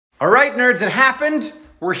All right, nerds, it happened.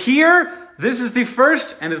 We're here. This is the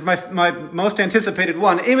first, and is my most anticipated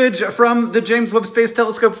one, image from the James Webb Space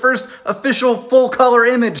Telescope. First official full-color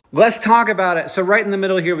image. Let's talk about it. So right in the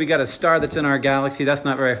middle here, we got a star that's in our galaxy. That's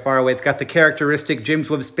not very far away. It's got the characteristic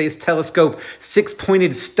James Webb Space Telescope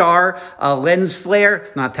six-pointed star lens flare.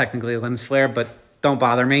 It's not technically a lens flare, but don't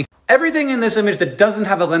bother me. Everything in this image that doesn't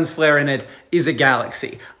have a lens flare in it is a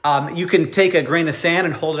galaxy. You can take a grain of sand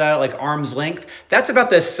and hold it out at like arm's length. That's about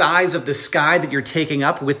the size of the sky that you're taking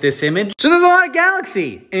up with this image. So there's a lot of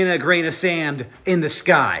galaxy in a grain of sand in the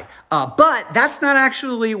sky. But that's not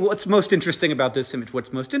actually what's most interesting about this image.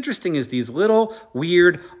 What's most interesting is these little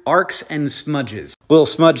weird arcs and smudges. Little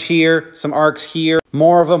smudge here, some arcs here,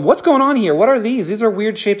 more of them. What's going on here? What are these? These are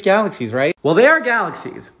weird shaped galaxies, right? Well, they are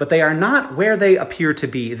galaxies, but they are not where they appear to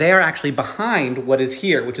be. They are actually behind what is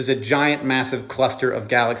here, which is a giant, massive cluster of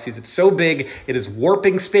galaxies. It's so big, it is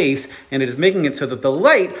warping space, and it is making it so that the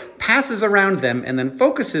light passes around them and then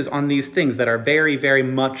focuses on these things that are very, very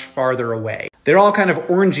much farther away. They're all kind of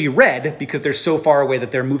orangey red because they're so far away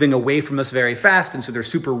that they're moving away from us very fast, and so they're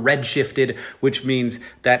super red shifted, which means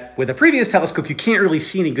that with a previous telescope, you can't really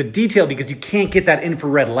see any good detail because you can't get that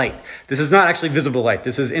infrared light. This is not actually visible light.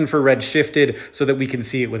 This is infrared shifted so that we can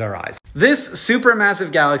see it with our eyes. This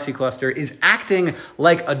supermassive galaxy cluster is acting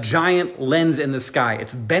like a giant lens in the sky.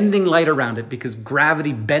 It's bending light around it because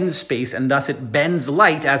gravity bends space, and thus it bends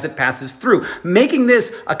light as it passes through, making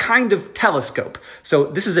this a kind of telescope. So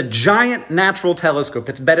this is a giant natural telescope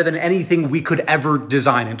that's better than anything we could ever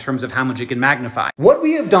design in terms of how much it can magnify. What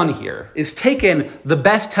we have done here is taken the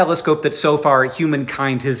best telescope that so far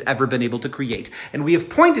humankind has ever been able to create, and we have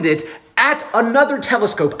pointed it at another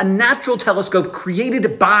telescope, a natural telescope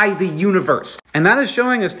created by the universe. And that is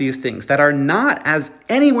showing us these things that are not as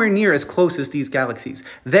anywhere near as close as these galaxies.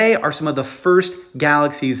 They are some of the first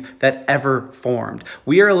galaxies that ever formed.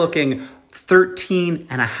 We are looking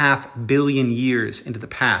 13.5 billion years into the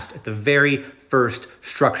past at the very first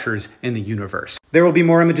structures in the universe. There will be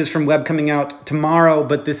more images from Webb coming out tomorrow,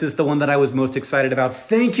 but this is the one that I was most excited about.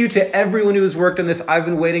 Thank you to everyone who has worked on this. I've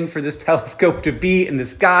been waiting for this telescope to be in the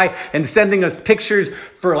sky and sending us pictures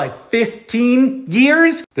for like 15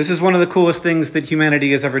 years. This is one of the coolest things that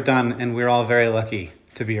humanity has ever done, and we're all very lucky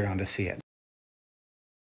to be around to see it.